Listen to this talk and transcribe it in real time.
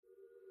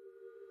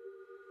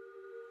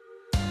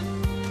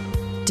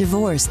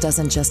Divorce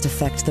doesn't just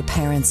affect the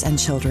parents and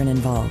children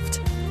involved.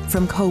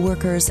 From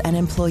coworkers and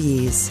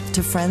employees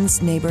to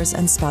friends, neighbors,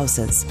 and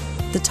spouses,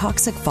 the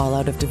toxic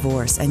fallout of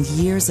divorce and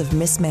years of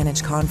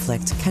mismanaged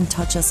conflict can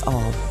touch us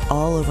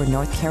all over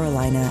North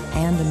Carolina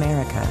and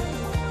America,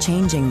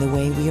 changing the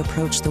way we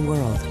approach the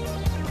world.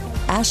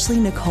 Ashley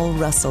Nicole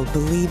Russell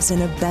believes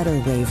in a better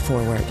way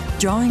forward.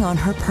 Drawing on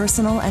her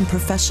personal and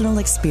professional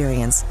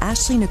experience,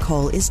 Ashley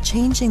Nicole is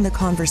changing the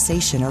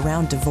conversation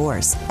around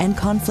divorce and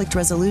conflict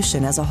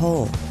resolution as a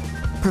whole,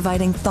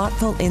 providing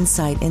thoughtful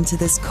insight into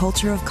this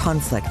culture of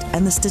conflict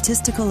and the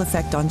statistical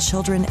effect on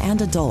children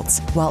and adults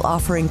while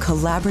offering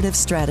collaborative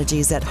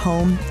strategies at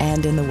home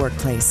and in the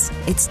workplace.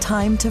 It's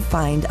time to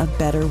find a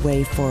better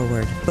way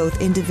forward,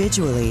 both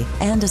individually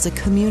and as a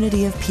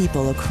community of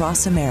people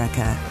across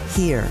America,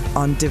 here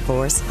on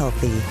Divorce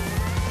Healthy.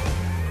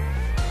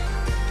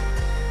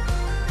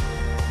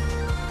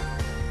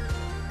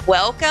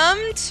 Welcome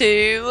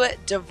to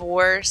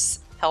Divorce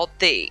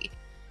Healthy.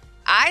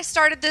 I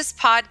started this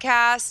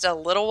podcast a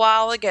little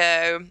while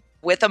ago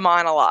with a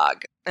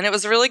monologue, and it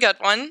was a really good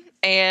one.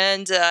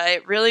 And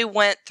it really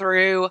went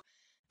through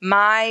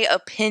my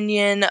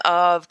opinion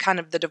of kind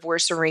of the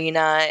divorce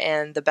arena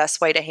and the best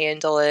way to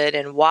handle it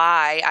and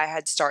why I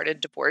had started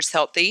Divorce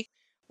Healthy,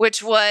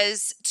 which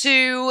was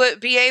to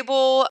be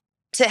able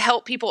to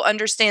help people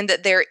understand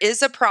that there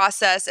is a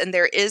process and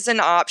there is an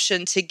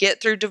option to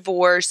get through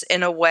divorce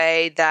in a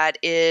way that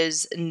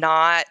is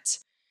not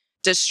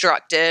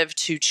destructive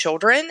to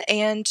children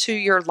and to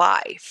your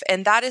life.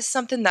 And that is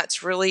something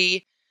that's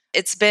really,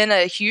 it's been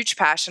a huge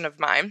passion of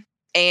mine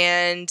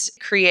and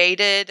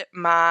created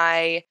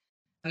my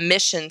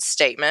mission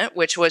statement,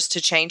 which was to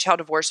change how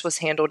divorce was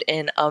handled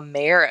in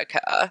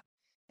America.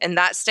 And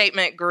that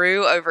statement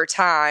grew over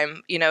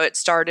time. You know, it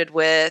started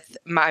with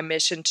my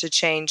mission to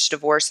change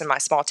divorce in my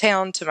small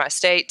town, to my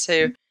state,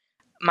 to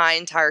my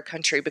entire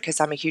country, because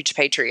I'm a huge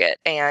patriot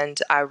and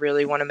I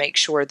really want to make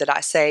sure that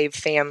I save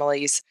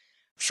families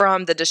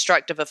from the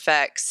destructive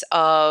effects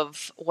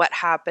of what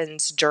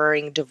happens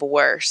during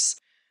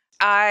divorce.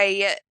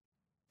 I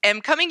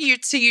am coming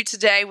to you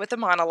today with a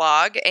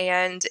monologue,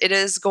 and it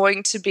is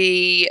going to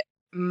be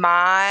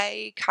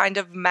my kind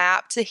of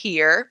map to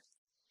here.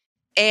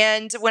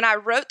 And when I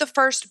wrote the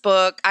first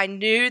book, I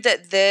knew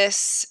that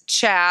this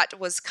chat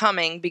was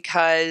coming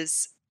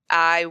because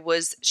I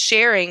was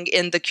sharing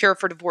in the Cure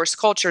for Divorce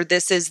culture.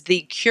 This is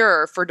the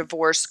cure for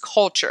divorce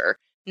culture,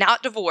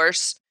 not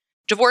divorce.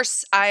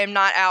 Divorce, I am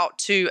not out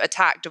to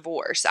attack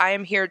divorce. I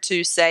am here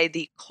to say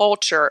the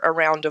culture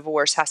around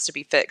divorce has to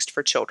be fixed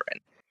for children.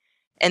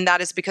 And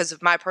that is because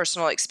of my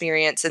personal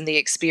experience and the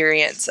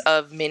experience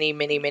of many,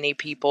 many, many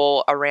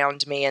people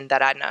around me and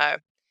that I know.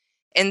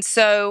 And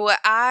so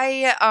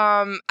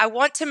I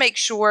want to make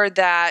sure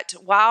that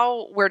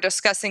while we're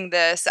discussing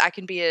this, I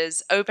can be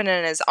as open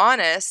and as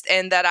honest,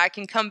 and that I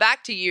can come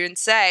back to you and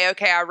say,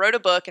 okay, I wrote a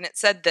book and it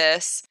said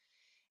this.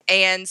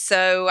 And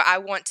so I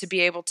want to be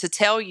able to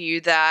tell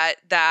you that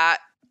that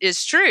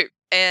is true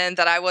and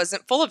that I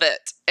wasn't full of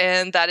it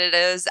and that it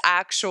is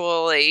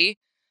actually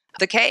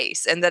the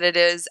case and that it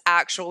is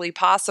actually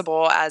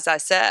possible, as I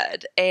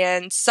said.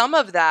 And some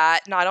of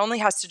that not only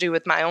has to do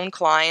with my own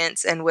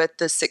clients and with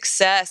the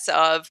success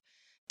of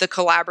the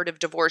collaborative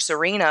divorce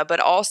arena, but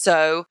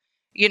also,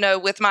 you know,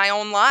 with my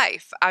own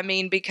life. I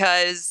mean,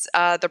 because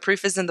the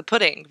proof is in the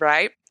pudding,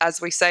 right? As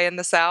we say in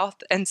the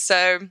South. And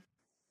so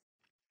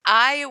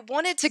I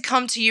wanted to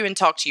come to you and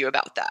talk to you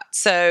about that.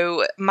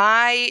 So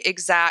my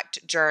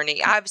exact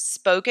journey, I've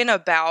spoken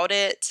about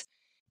it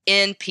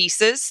in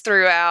pieces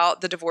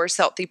throughout the Divorce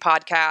Healthy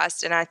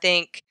podcast. And I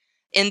think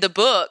in the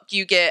book,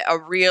 you get a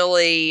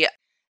really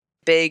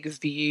big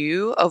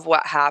view of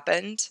what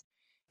happened.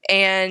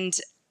 And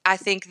I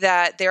think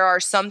that there are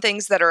some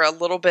things that are a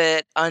little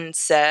bit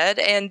unsaid.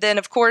 And then,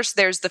 of course,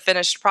 there's the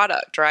finished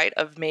product, right,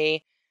 of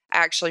me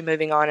actually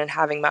moving on and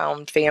having my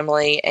own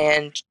family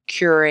and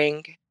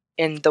curing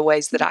in the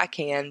ways that I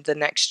can the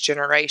next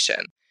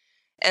generation.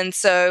 And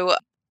so,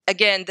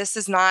 again, this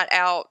is not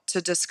out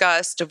to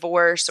discuss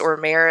divorce or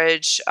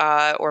marriage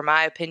or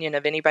my opinion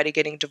of anybody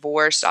getting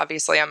divorced.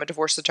 Obviously, I'm a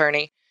divorce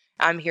attorney.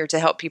 I'm here to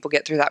help people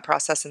get through that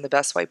process in the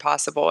best way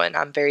possible, and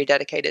I'm very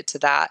dedicated to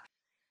that.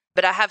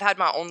 But I have had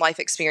my own life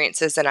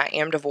experiences, and I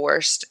am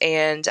divorced,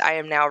 and I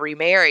am now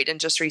remarried and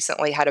just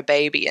recently had a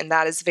baby. And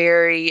that is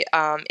very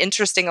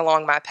interesting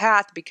along my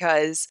path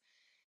because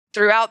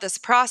throughout this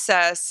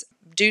process,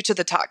 due to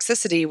the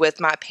toxicity with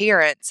my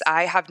parents,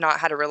 I have not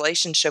had a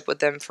relationship with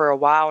them for a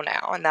while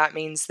now. And that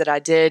means that I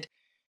did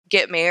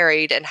get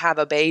married and have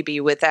a baby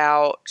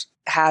without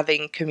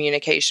having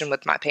communication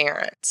with my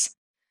parents.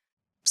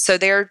 So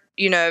there,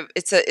 you know,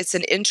 it's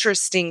an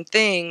interesting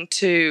thing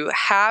to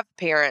have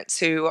parents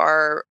who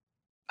are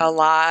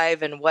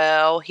alive and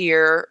well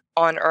here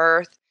on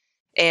earth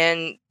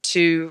and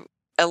to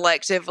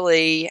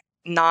electively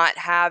not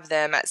have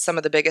them at some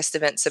of the biggest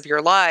events of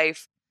your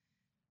life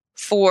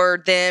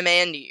for them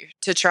and you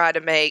to try to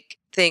make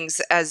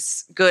things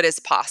as good as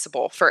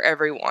possible for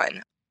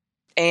everyone.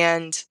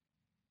 And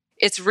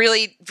it's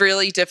really,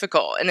 really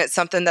difficult. And it's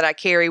something that I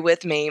carry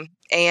with me.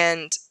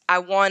 And I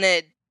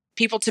wanted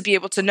people to be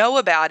able to know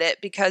about it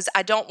because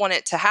I don't want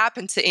it to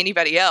happen to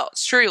anybody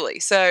else, truly.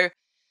 So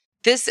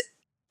this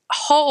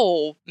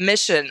whole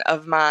mission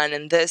of mine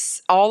and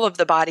all of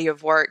the body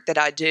of work that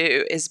I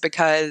do is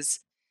because,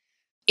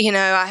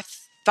 I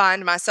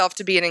find myself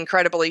to be an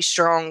incredibly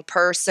strong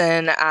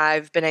person.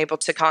 I've been able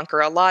to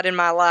conquer a lot in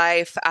my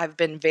life. I've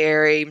been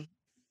very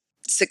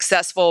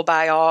successful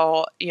by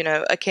all,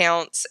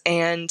 accounts.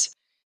 And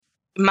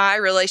my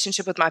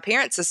relationship with my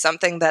parents is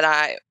something that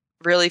I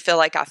really feel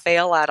like I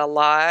fail at a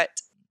lot.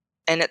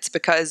 And it's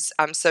because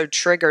I'm so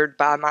triggered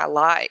by my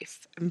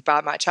life,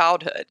 by my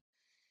childhood.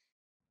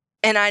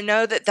 And I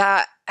know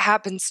that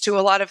happens to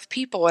a lot of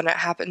people, and it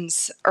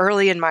happens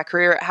early in my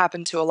career. It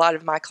happened to a lot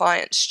of my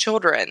clients'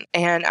 children.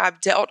 And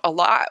I've dealt a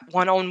lot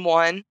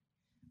one-on-one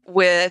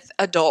with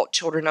adult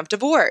children of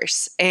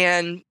divorce.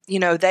 And,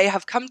 they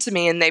have come to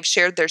me and they've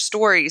shared their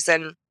stories.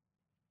 And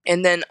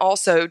then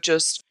also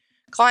just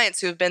clients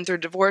who have been through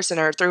divorce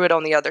and are through it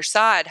on the other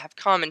side have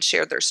come and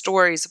shared their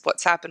stories of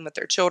what's happened with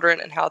their children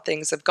and how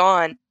things have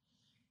gone.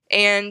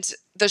 And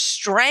the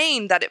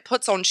strain that it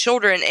puts on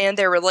children and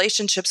their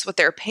relationships with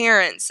their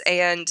parents,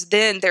 and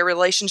then their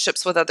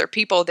relationships with other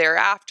people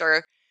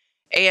thereafter,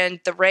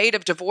 and the rate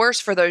of divorce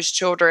for those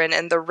children,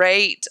 and the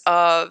rate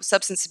of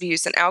substance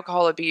abuse and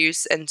alcohol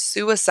abuse and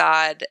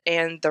suicide,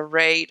 and the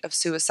rate of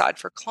suicide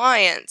for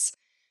clients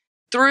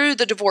through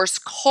the divorce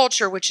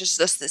culture, which is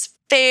just this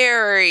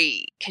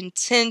very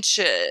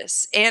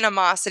contentious,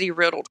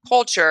 animosity-riddled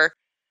culture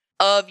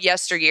of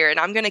yesteryear. And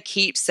I'm going to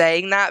keep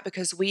saying that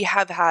because we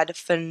have had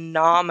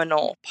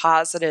phenomenal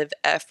positive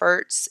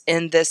efforts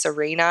in this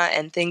arena,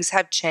 and things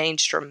have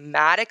changed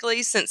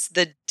dramatically since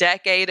the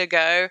decade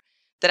ago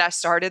that I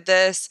started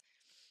this.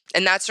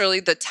 And that's really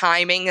the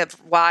timing of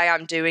why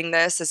I'm doing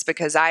this, is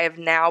because I have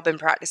now been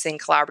practicing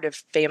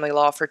collaborative family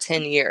law for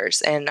 10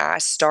 years. And I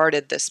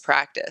started this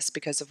practice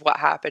because of what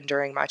happened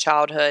during my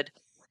childhood,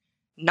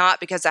 not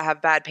because I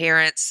have bad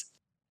parents,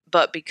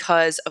 but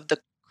because of the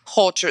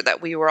culture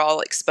that we were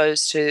all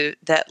exposed to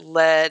that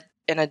led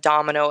in a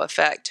domino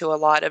effect to a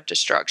lot of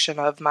destruction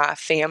of my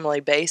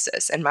family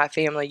basis and my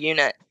family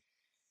unit.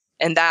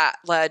 And that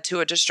led to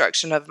a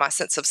destruction of my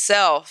sense of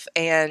self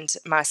and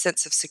my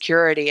sense of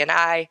security. And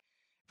I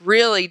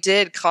really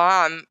did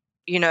climb,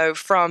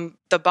 from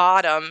the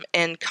bottom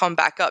and come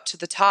back up to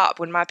the top.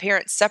 When my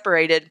parents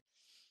separated,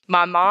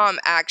 my mom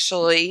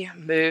actually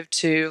moved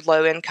to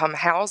low-income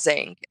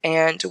housing,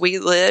 and we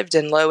lived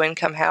in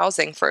low-income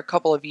housing for a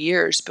couple of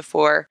years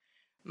before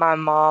my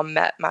mom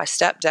met my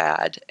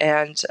stepdad,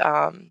 and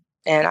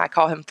I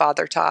call him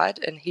Father Todd,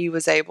 and he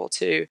was able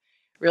to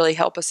really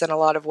help us in a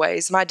lot of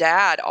ways. My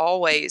dad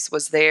always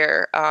was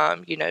there,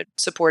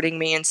 supporting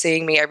me and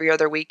seeing me every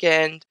other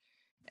weekend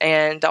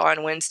and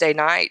on Wednesday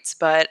nights,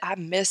 but I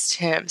missed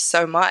him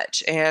so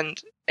much, and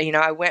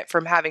I went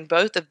from having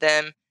both of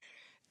them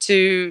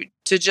to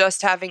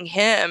just having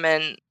him,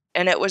 and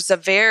it was a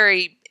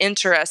very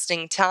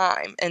interesting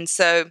time. And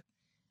so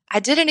I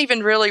didn't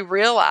even really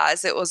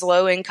realize it was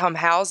low income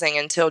housing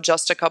until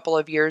just a couple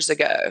of years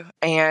ago.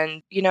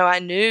 And I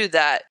knew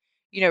that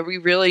we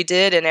really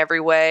did in every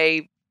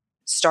way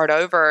start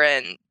over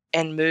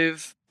and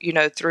move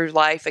through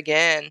life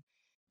again.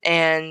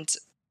 And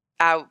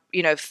I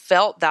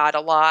felt that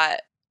a lot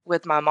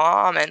with my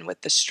mom and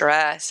with the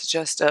stress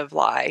just of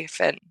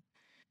life and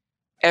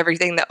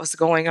everything that was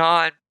going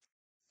on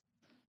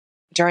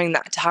during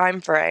that time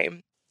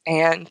frame.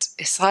 And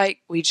it's like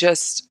we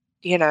just,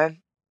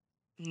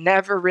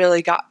 never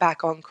really got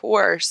back on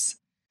course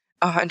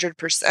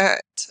 100%.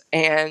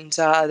 And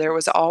there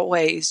was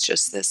always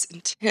just this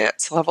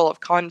intense level of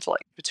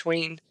conflict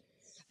between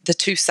the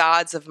two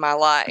sides of my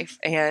life.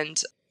 And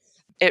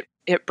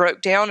it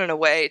broke down in a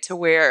way to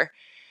where,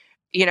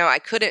 I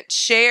couldn't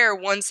share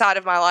one side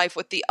of my life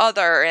with the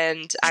other,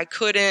 and I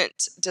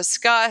couldn't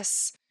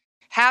discuss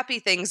happy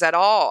things at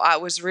all. I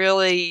was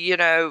really,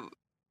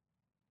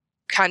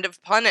 kind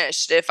of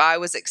punished if I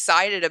was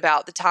excited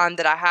about the time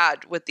that I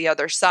had with the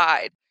other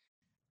side.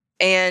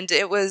 And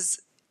it was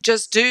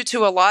just due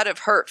to a lot of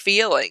hurt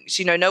feelings.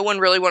 No one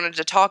really wanted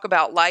to talk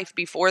about life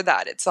before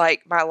that. It's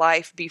like my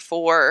life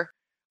before,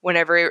 when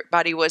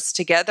everybody was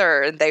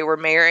together and they were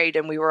married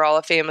and we were all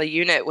a family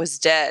unit, was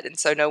dead. And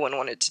so no one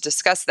wanted to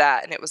discuss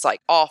that. And it was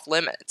like off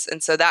limits.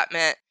 And so that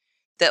meant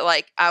that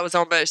like I was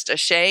almost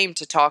ashamed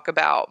to talk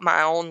about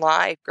my own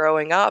life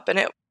growing up.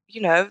 And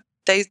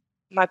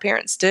my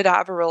parents did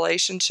have a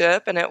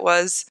relationship, and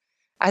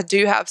I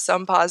do have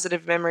some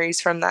positive memories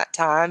from that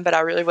time, but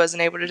I really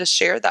wasn't able to just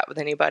share that with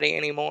anybody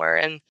anymore.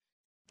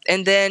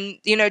 And then,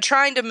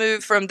 trying to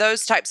move from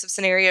those types of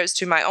scenarios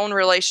to my own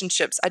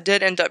relationships, I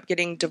did end up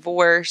getting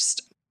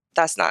divorced.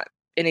 That's not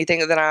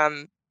anything that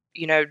I'm,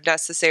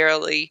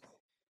 necessarily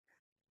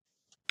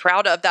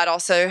proud of. That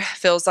also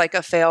feels like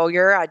a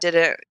failure. I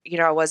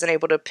wasn't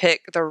able to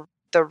pick the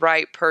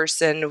right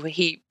person.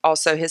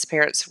 His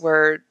parents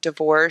were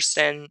divorced,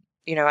 and,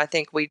 I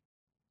think we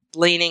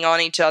leaning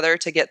on each other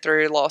to get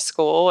through law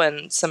school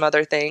and some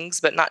other things,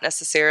 but not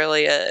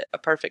necessarily a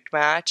perfect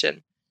match.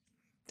 And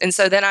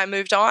so then I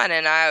moved on,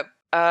 and I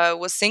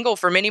was single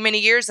for many, many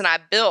years, and I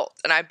built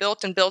and I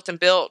built and built and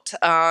built.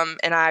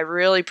 And I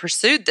really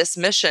pursued this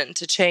mission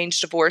to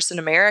change divorce in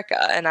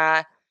America. And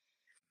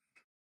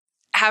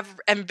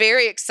am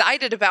very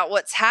excited about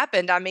what's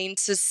happened. I mean,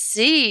 to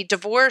see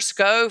divorce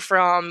go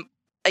from,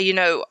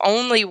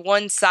 only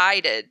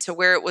one-sided to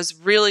where it was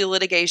really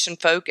litigation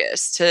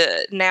focused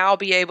to now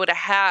be able to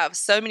have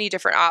so many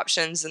different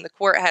options. And the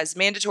court has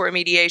mandatory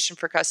mediation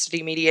for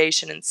custody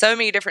mediation. And so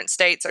many different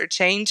states are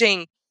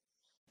changing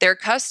their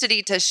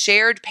custody to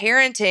shared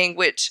parenting,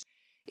 which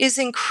is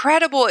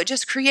incredible. It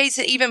just creates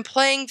an even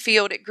playing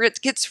field. It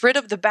gets rid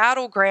of the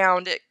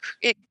battleground.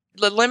 It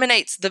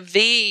eliminates the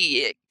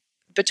V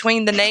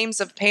between the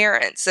names of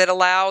parents. It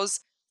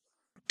allows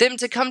them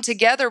to come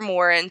together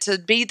more and to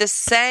be the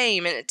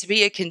same and to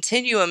be a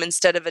continuum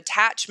instead of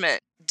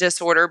attachment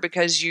disorder,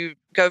 because you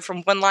go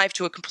from one life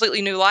to a completely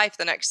new life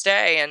the next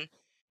day. And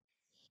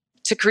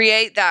to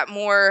create that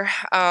more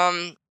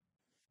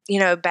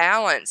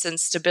balance and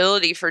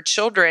stability for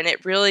children,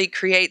 it really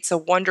creates a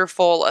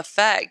wonderful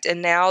effect.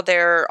 And now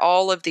there are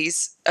all of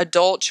these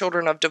adult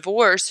children of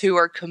divorce who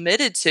are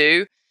committed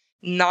to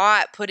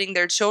not putting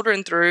their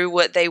children through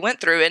what they went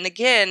through. And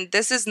again,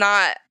 this is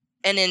not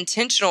an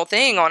intentional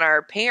thing on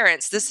our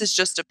parents. This is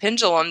just a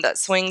pendulum that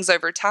swings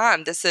over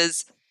time. This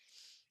is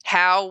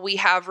how we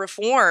have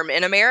reform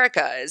in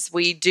America, is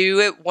we do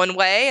it one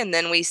way and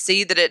then we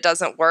see that it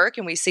doesn't work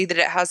and we see that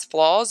it has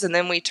flaws and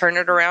then we turn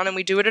it around and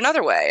we do it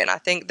another way. And I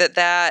think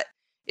that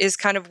is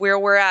kind of where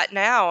we're at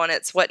now, and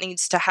it's what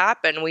needs to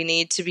happen. We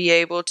need to be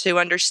able to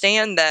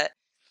understand that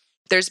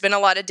there's been a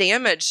lot of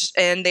damage,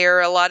 and there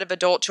are a lot of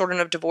adult children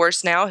of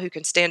divorce now who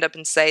can stand up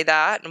and say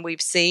that. And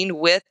we've seen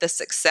with the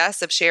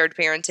success of shared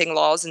parenting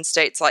laws in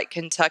states like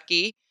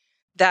Kentucky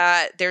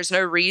that there's no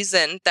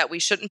reason that we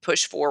shouldn't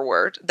push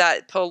forward,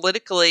 that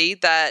politically,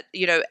 that,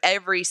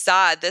 every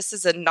side, this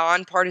is a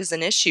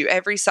nonpartisan issue.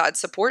 Every side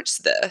supports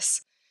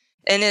this.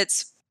 And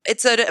it's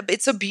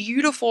a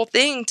beautiful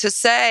thing to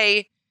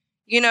say,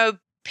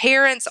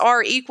 parents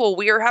are equal.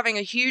 We are having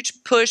a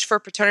huge push for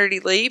paternity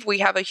leave. We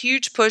have a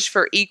huge push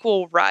for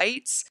equal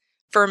rights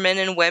for men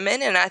and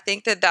women. And I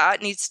think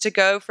that needs to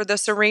go for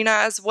this arena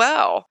as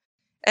well.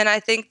 And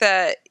I think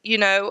that,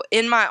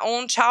 in my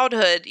own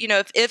childhood,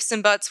 if ifs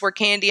and buts were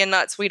candy and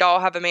nuts, we'd all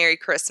have a Merry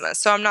Christmas.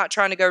 So I'm not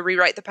trying to go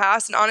rewrite the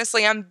past. And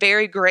honestly, I'm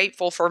very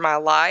grateful for my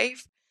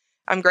life.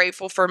 I'm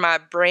grateful for my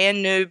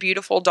brand new,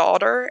 beautiful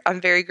daughter. I'm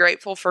very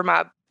grateful for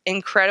my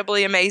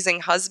incredibly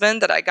amazing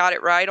husband that I got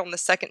it right on the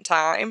second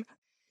time,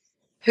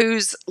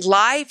 whose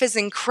life is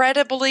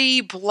incredibly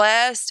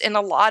blessed in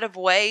a lot of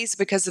ways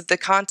because of the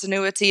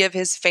continuity of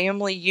his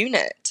family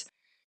unit.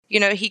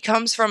 He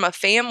comes from a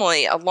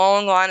family, a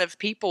long line of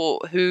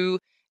people who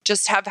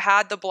just have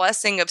had the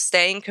blessing of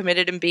staying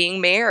committed and being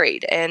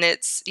married. And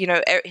it's,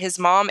 his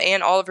mom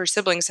and all of her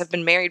siblings have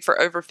been married for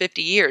over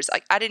 50 years.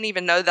 I didn't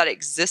even know that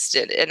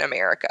existed in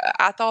America.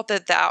 I thought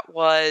that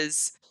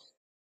was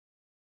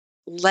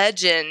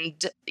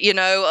legend,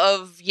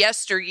 of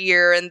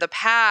yesteryear and the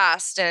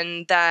past,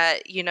 and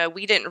that,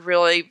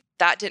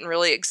 that didn't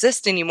really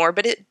exist anymore,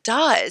 but it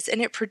does.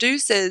 And it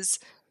produces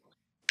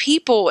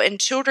people and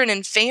children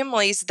and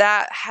families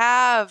that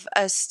have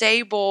a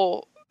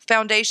stable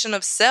foundation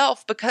of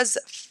self, because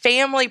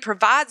family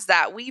provides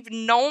that. We've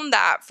known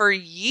that for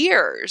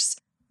years.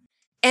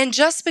 And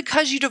just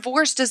because you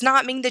divorce does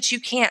not mean that you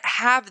can't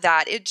have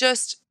that.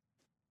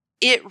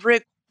 It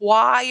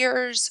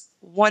requires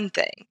one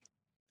thing: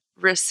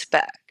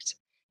 respect.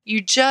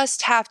 You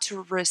just have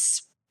to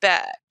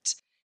respect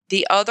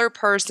the other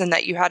person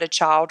that you had a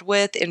child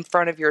with in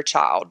front of your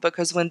child,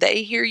 because when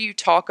they hear you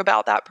talk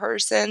about that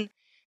person,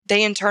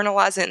 they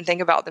internalize it and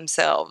think about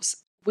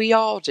themselves. We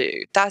all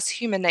do. That's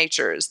human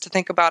nature, is to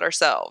think about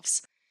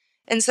ourselves.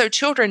 And so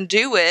children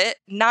do it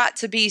not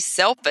to be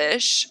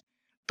selfish,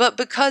 but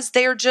because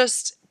they're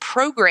just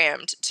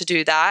programmed to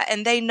do that.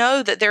 And they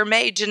know that they're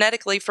made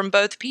genetically from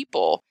both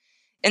people.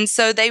 And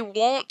so they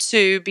want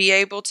to be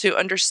able to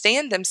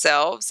understand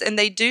themselves. And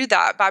they do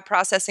that by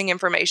processing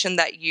information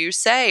that you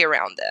say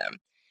around them.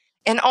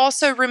 And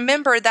also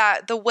remember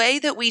that the way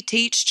that we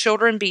teach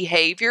children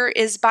behavior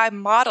is by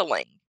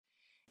modeling.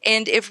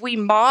 And if we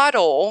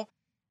model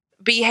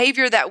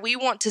behavior that we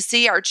want to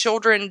see our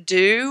children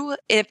do,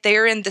 if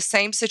they're in the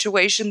same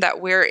situation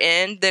that we're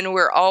in, then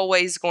we're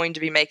always going to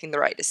be making the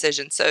right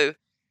decision. So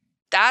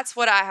that's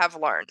what I have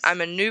learned.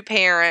 I'm a new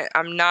parent.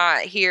 I'm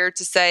not here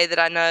to say that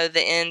I know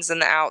the ins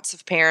and the outs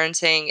of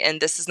parenting,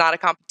 and this is not a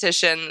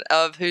competition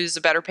of who's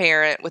a better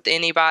parent with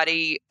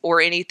anybody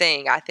or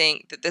anything. I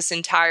think that this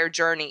entire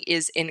journey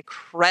is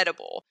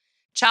incredible.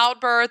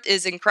 Childbirth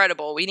is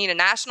incredible. We need a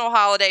national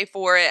holiday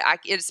for it.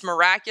 It's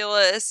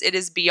miraculous. It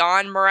is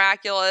beyond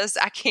miraculous.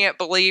 I can't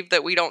believe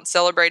that we don't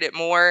celebrate it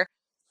more.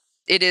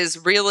 It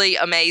is really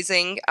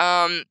amazing,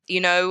 and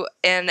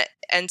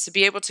to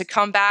be able to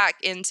come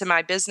back into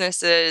my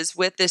businesses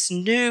with this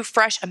new,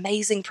 fresh,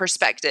 amazing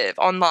perspective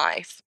on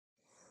life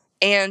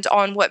and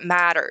on what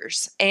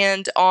matters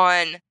and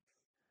on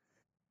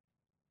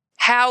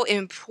how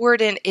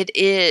important it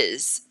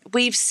is.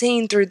 We've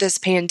seen through this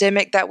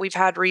pandemic that we've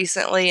had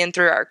recently and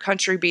through our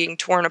country being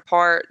torn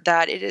apart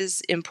that it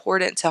is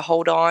important to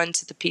hold on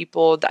to the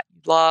people that you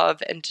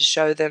love and to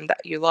show them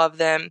that you love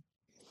them.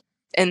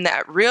 And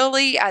that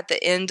really, at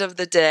the end of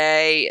the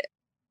day,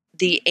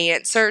 the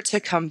answer to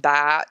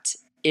combat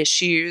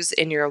issues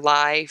in your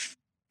life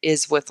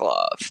is with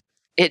love.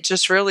 It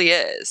just really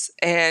is.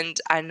 And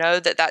I know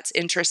that that's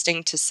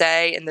interesting to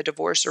say in the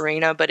divorce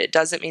arena, but it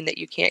doesn't mean that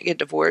you can't get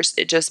divorced.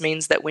 It just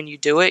means that when you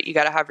do it, you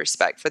got to have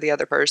respect for the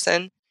other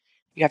person.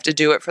 You have to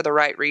do it for the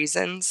right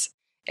reasons.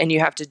 And you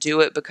have to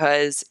do it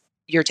because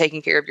you're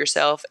taking care of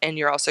yourself and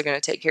you're also going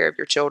to take care of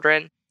your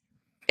children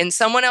and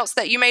someone else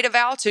that you made a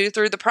vow to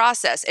through the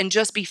process, and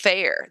just be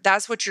fair.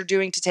 That's what you're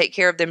doing to take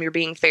care of them. You're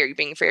being fair. You're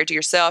being fair to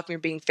yourself. You're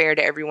being fair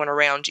to everyone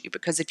around you.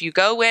 Because if you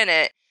go in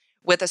it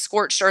with a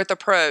scorched earth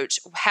approach,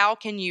 how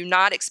can you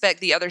not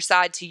expect the other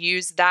side to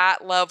use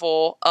that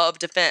level of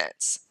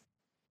defense?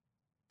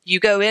 You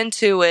go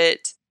into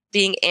it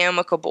being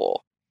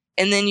amicable,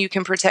 and then you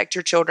can protect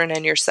your children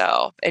and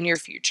yourself and your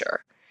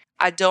future.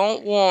 I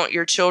don't want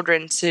your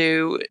children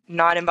to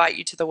not invite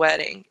you to the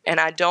wedding, and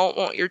I don't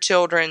want your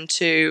children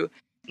to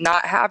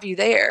not have you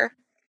there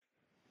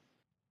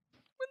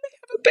when they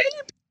have a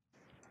baby.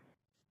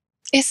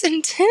 It's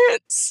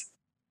intense.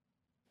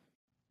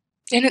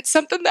 And it's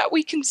something that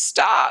we can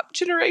stop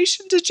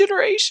generation to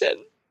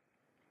generation.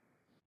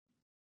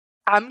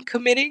 I'm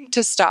committing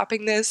to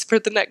stopping this for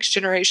the next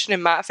generation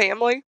in my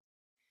family.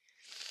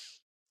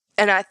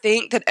 And I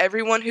think that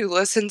everyone who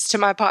listens to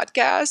my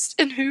podcast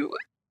and who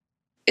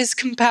is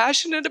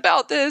compassionate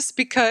about this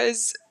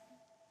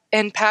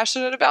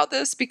passionate about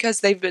this because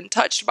they've been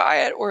touched by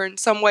it or in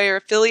some way are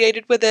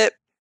affiliated with it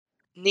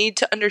need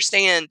to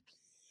understand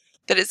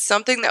that it's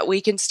something that we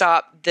can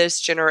stop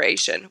this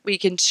generation. We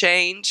can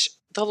change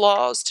the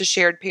laws to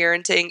shared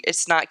parenting.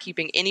 It's not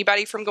keeping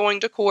anybody from going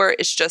to court.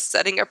 It's just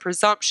setting a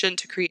presumption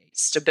to create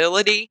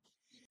stability.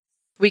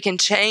 We can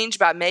change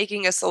by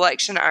making a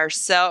selection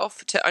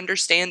ourselves to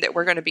understand that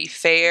we're going to be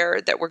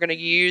fair, that we're going to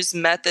use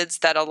methods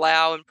that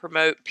allow and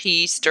promote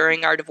peace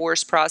during our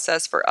divorce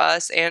process for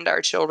us and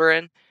our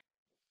children.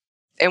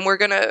 And we're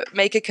going to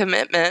make a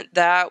commitment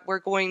that we're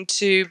going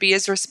to be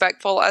as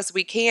respectful as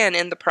we can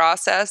in the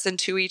process and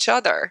to each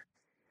other.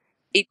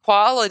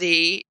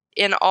 Equality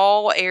in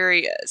all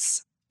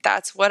areas.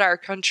 That's what our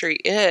country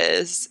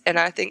is. And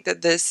I think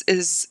that this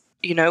is,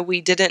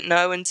 we didn't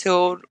know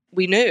until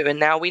we knew, and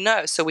now we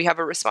know. So we have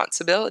a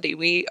responsibility.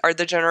 We are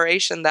the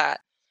generation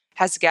that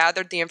has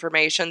gathered the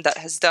information, that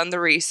has done the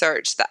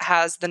research, that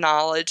has the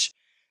knowledge,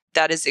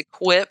 that is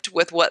equipped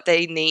with what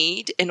they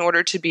need in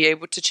order to be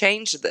able to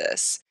change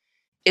this.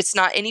 It's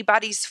not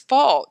anybody's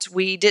fault.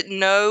 We didn't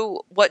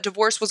know what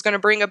divorce was going to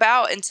bring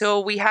about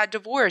until we had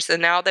divorce. And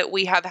now that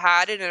we have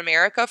had it in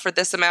America for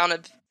this amount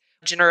of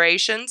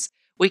generations,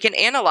 we can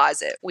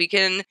analyze it. We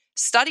can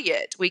study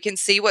it. We can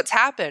see what's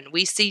happened.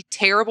 We see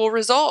terrible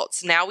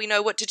results. Now we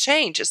know what to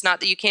change. It's not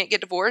that you can't get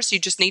divorced. You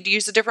just need to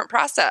use a different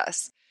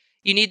process.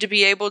 You need to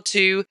be able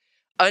to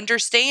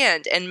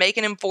understand and make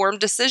an informed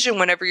decision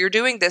whenever you're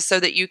doing this so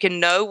that you can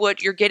know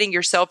what you're getting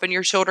yourself and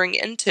your children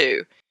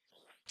into.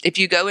 If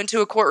you go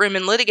into a courtroom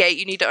and litigate,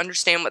 you need to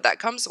understand what that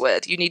comes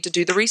with. You need to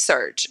do the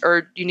research,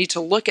 or you need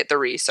to look at the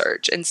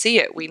research and see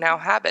it. We now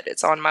have it.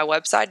 It's on my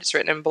website. It's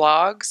written in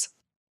blogs,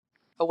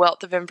 a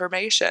wealth of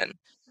information.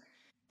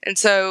 And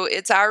so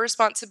it's our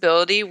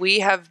responsibility. We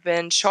have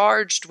been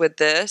charged with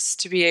this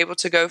to be able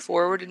to go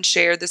forward and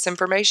share this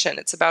information.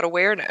 It's about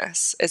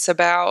awareness. It's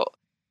about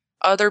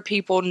other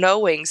people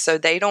knowing so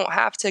they don't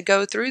have to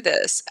go through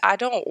this. I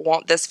don't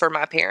want this for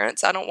my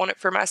parents. I don't want it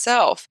for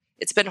myself.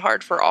 It's been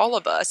hard for all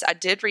of us. I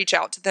did reach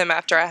out to them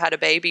after I had a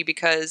baby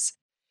because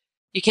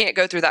you can't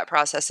go through that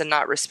process and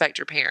not respect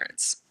your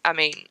parents. I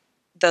mean,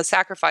 the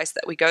sacrifice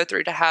that we go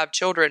through to have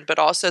children, but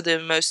also the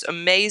most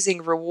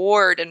amazing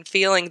reward and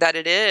feeling that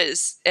it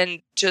is,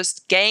 and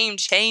just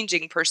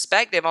game-changing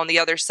perspective on the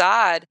other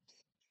side.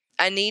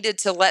 I needed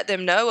to let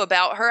them know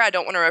about her. I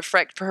don't want to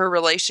affect her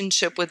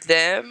relationship with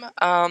them,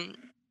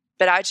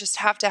 but I just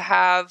have to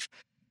have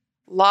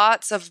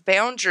lots of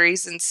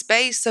boundaries and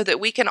space so that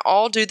we can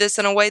all do this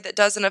in a way that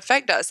doesn't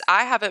affect us.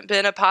 I haven't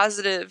been a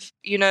positive,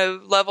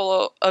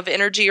 level of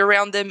energy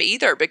around them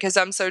either because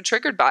I'm so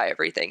triggered by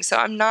everything. So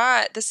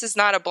this is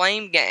not a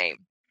blame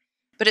game,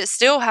 but it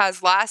still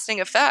has lasting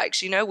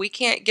effects. We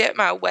can't get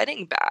my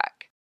wedding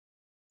back.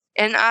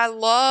 And I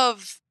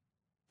love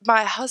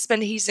my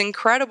husband. He's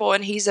incredible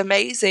and he's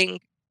amazing,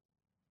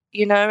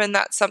 and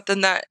that's something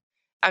that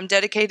I'm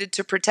dedicated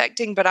to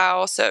protecting, but I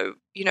also,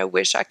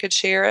 wish I could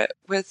share it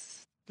with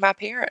my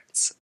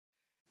parents.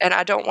 And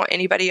I don't want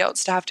anybody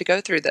else to have to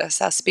go through this.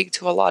 I speak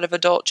to a lot of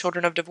adult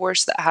children of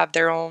divorce that have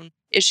their own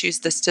issues.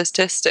 The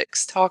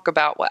statistics talk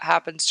about what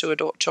happens to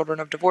adult children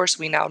of divorce,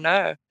 we now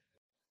know.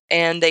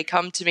 And they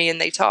come to me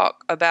and they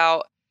talk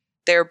about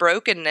their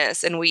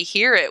brokenness, and we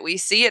hear it. We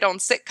see it on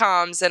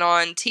sitcoms and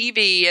on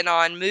TV and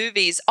on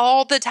movies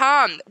all the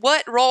time.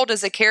 What role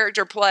does a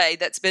character play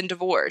that's been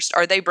divorced?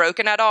 Are they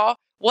broken at all?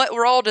 What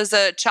role does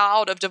a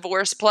child of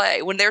divorce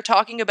play when they're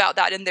talking about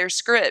that in their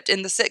script,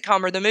 in the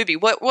sitcom or the movie?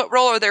 What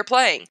role are they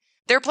playing?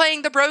 They're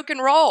playing the broken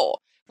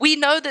role. We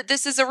know that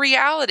this is a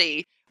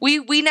reality.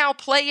 We now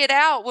play it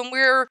out when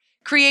we're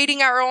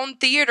creating our own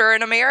theater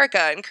in America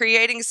and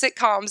creating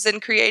sitcoms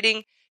and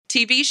creating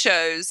TV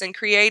shows and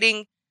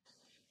creating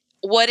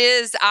what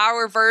is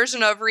our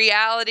version of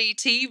reality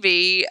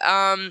TV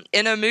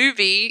in a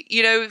movie.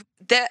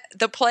 That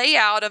the play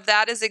out of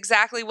that is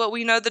exactly what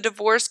we know the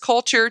divorce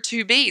culture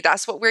to be.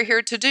 That's what we're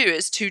here to do,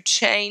 is to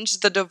change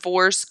the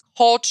divorce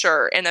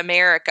culture in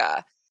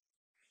America.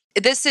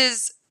 This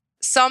is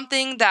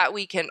something that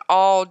we can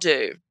all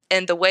do.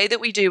 And the way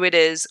that we do it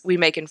is we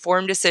make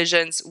informed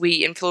decisions.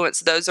 We influence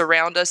those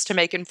around us to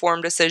make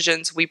informed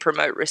decisions. We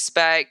promote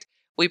respect.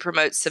 We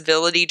promote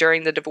civility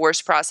during the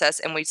divorce process,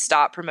 and we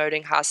stop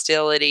promoting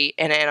hostility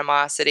and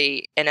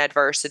animosity and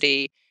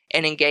adversity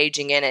and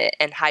engaging in it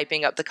and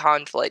hyping up the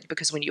conflict.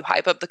 Because when you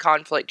hype up the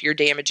conflict, you're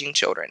damaging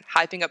children.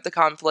 Hyping up the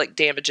conflict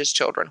damages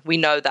children. We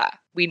know that.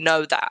 We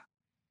know that.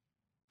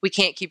 We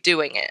can't keep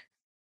doing it.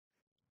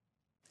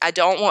 I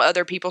don't want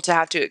other people to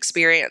have to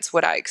experience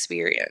what I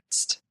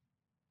experienced.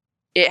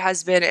 It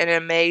has been an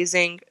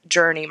amazing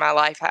journey, my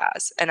life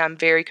has, and I'm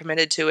very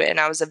committed to it. And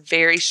I was a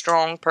very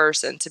strong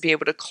person to be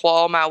able to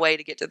claw my way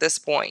to get to this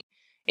point.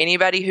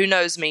 Anybody who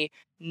knows me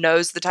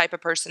knows the type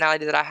of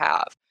personality that I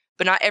have.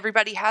 But not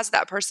everybody has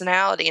that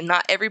personality, and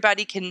not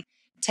everybody can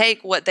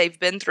take what they've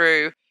been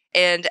through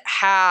and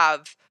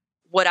have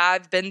what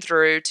I've been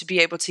through to be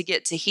able to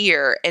get to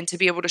here and to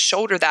be able to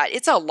shoulder that.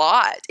 It's a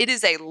lot. It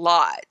is a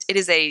lot. It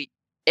is an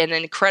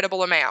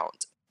incredible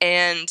amount.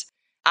 And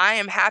I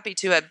am happy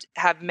to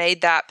have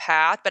made that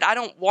path, but I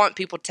don't want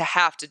people to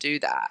have to do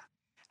that.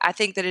 I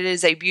think that it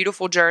is a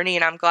beautiful journey,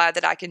 and I'm glad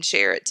that I can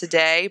share it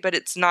today, but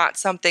it's not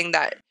something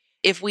that,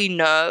 if we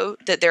know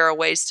that there are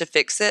ways to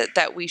fix it,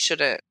 that we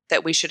should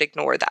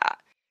ignore that.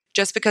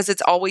 Just because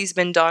it's always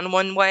been done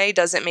one way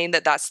doesn't mean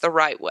that that's the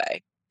right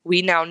way.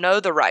 We now know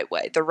the right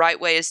way. The right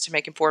way is to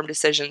make informed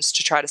decisions,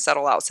 to try to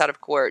settle outside of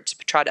court, to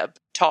try to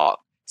talk,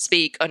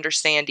 speak,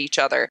 understand each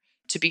other,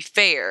 to be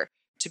fair,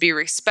 to be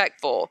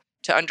respectful,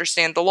 to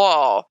understand the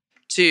law,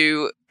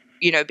 to,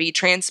 be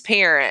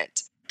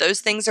transparent.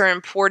 Those things are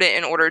important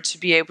in order to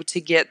be able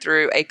to get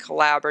through a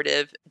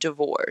collaborative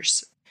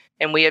divorce.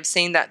 And we have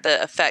seen that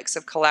the effects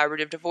of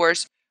collaborative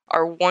divorce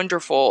are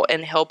wonderful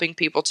in helping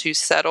people to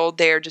settle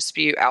their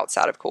dispute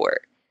outside of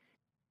court.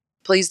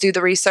 Please do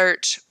the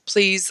research.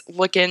 Please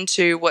look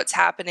into what's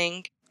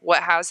happening,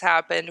 what has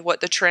happened, what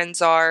the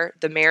trends are.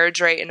 The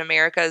marriage rate in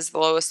America is the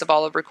lowest of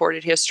all of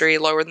recorded history,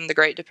 lower than the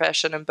Great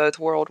Depression and both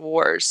world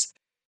wars.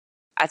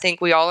 I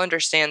think we all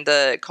understand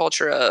the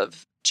culture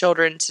of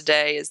children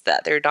today is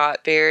that they're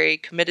not very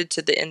committed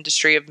to the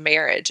industry of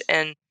marriage.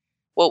 And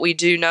what we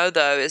do know,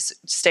 though, is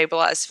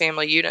stabilized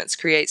family units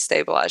create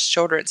stabilized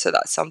children. So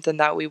that's something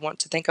that we want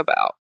to think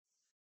about.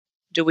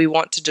 Do we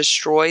want to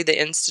destroy the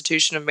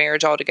institution of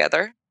marriage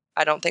altogether?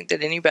 I don't think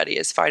that anybody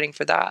is fighting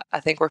for that.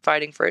 I think we're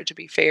fighting for it to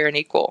be fair and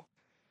equal.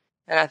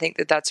 And I think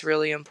that that's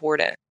really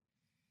important.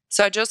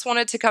 So I just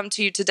wanted to come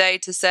to you today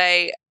to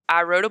say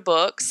I wrote a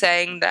book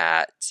saying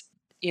that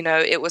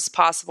it was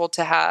possible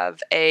to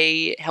have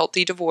a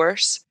healthy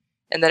divorce,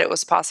 and that it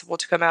was possible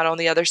to come out on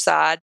the other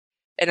side,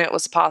 and it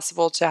was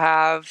possible to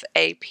have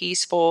a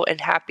peaceful and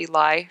happy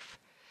life.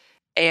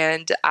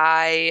 And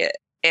I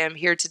am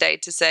here today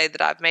to say that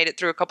I've made it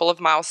through a couple of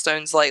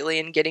milestones lately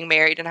in getting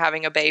married and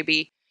having a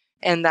baby,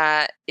 and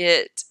that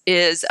it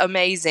is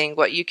amazing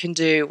what you can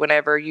do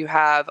whenever you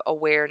have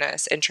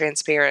awareness and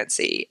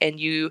transparency,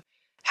 and you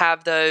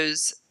have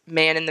those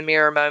man in the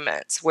mirror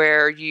moments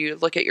where you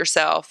look at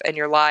yourself and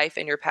your life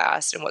and your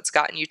past and what's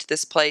gotten you to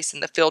this place,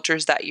 and the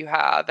filters that you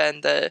have,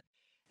 and the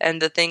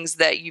things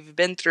that you've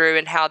been through,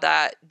 and how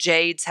that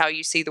jades how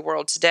you see the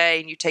world today.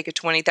 And you take a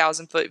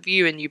 20,000 foot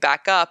view and you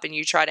back up and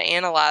you try to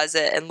analyze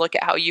it and look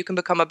at how you can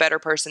become a better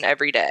person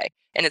every day.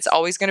 And it's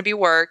always going to be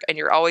work, and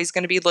you're always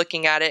going to be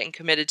looking at it and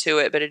committed to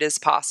it, but it is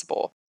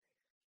possible.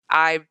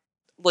 I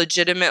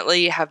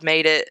legitimately have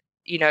made it,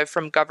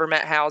 from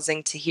government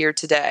housing to here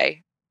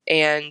today.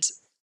 And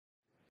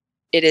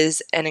it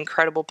is an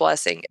incredible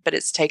blessing, but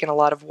it's taken a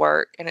lot of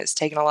work, and it's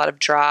taken a lot of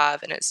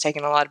drive, and it's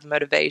taken a lot of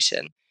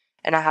motivation.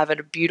 And I have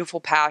a beautiful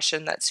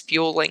passion that's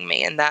fueling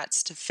me, and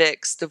that's to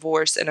fix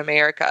divorce in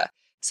America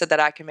so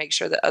that I can make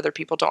sure that other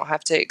people don't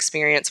have to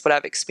experience what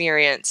I've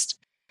experienced.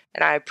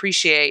 And I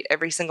appreciate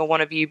every single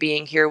one of you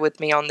being here with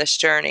me on this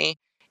journey.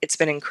 It's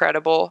been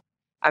incredible.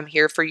 I'm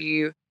here for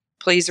you.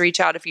 Please reach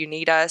out if you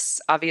need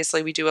us.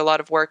 Obviously, we do a lot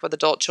of work with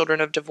adult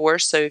children of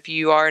divorce. So if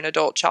you are an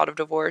adult child of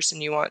divorce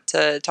and you want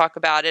to talk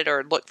about it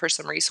or look for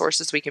some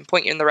resources, we can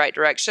point you in the right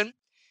direction.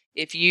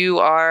 If you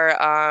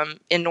are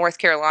in North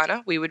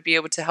Carolina, we would be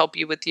able to help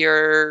you with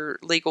your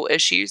legal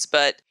issues.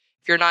 But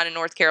if you're not in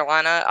North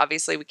Carolina,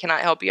 obviously we cannot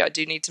help you. I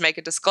do need to make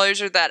a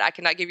disclosure that I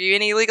cannot give you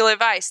any legal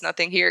advice.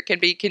 Nothing here can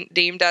be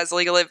deemed as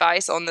legal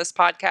advice on this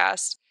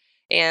podcast.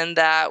 And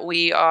that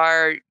we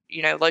are,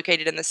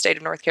 located in the state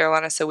of North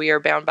Carolina. So we are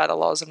bound by the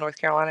laws of North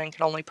Carolina and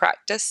can only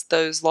practice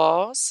those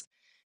laws.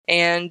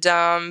 And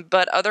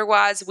but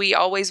otherwise, we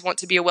always want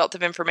to be a wealth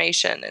of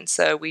information. And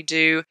so we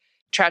do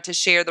try to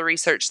share the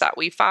research that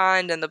we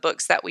find and the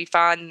books that we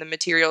find and the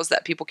materials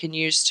that people can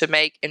use to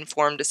make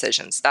informed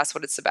decisions. That's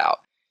what it's about.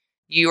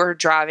 You are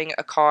driving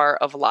a car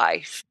of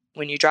life.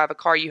 When you drive a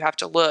car, you have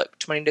to look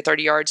 20 to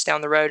 30 yards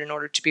down the road in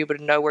order to be able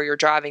to know where you're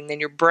driving. Then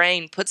your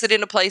brain puts it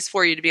into place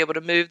for you to be able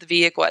to move the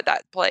vehicle at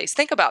that place.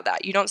 Think about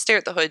that. You don't stare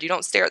at the hood. You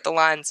don't stare at the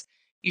lines.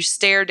 You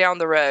stare down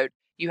the road.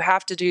 You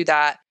have to do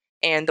that.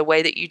 And the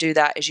way that you do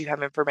that is you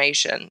have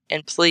information.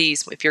 And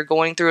please, if you're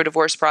going through a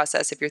divorce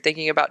process, if you're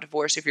thinking about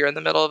divorce, if you're in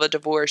the middle of a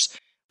divorce,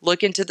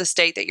 look into the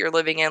state that you're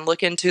living in,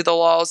 look into the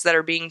laws that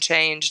are being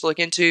changed, look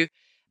into,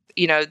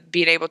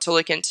 being able to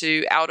look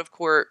into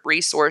out-of-court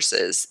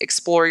resources,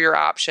 explore your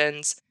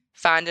options,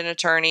 find an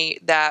attorney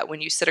that when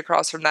you sit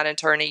across from that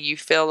attorney, you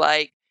feel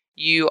like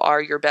you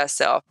are your best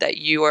self, that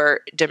you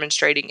are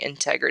demonstrating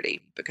integrity,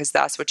 because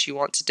that's what you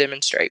want to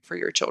demonstrate for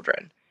your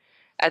children.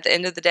 At the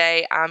end of the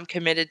day, I'm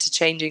committed to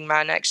changing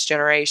my next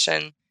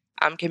generation.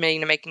 I'm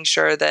committing to making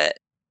sure that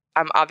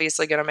I'm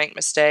obviously going to make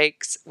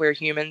mistakes. We're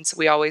humans.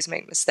 We always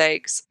make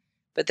mistakes.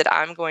 But that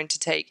I'm going to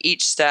take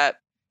each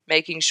step,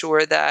 making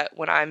sure that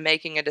when I'm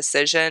making a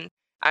decision,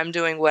 I'm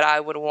doing what I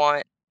would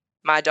want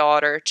my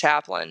daughter,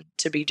 Chaplin,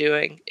 to be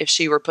doing if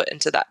she were put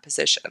into that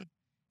position.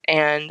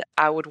 And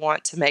I would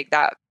want to make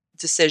that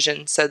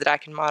decision so that I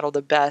can model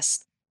the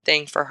best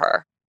thing for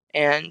her.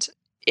 And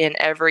in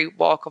every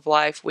walk of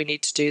life, we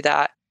need to do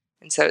that.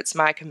 And so it's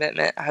my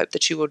commitment. I hope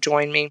that you will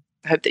join me.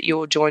 I hope that you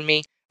will join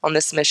me on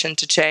this mission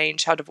to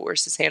change how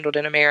divorce is handled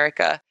in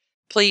America.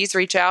 Please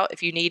reach out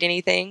if you need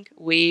anything.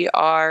 We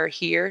are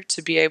here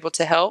to be able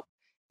to help,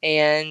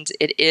 and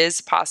it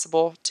is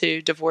possible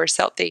to divorce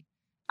healthy.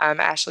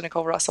 I'm Ashley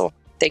Nicole Russell.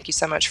 Thank you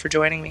so much for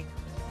joining me.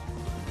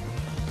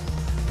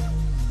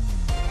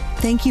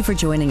 Thank you for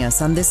joining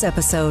us on this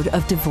episode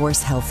of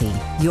Divorce Healthy,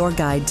 your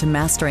guide to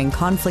mastering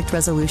conflict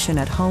resolution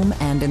at home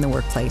and in the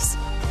workplace.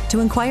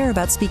 To inquire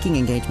about speaking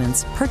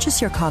engagements,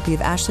 purchase your copy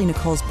of Ashley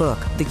Nicole's book,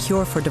 The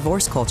Cure for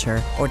Divorce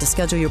Culture, or to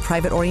schedule your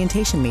private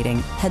orientation meeting,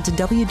 head to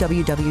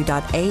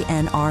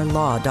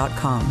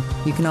www.anrlaw.com.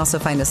 You can also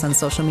find us on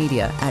social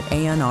media at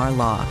ANR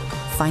Law.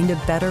 Find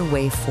a better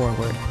way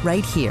forward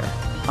right here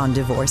on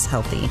Divorce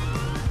Healthy.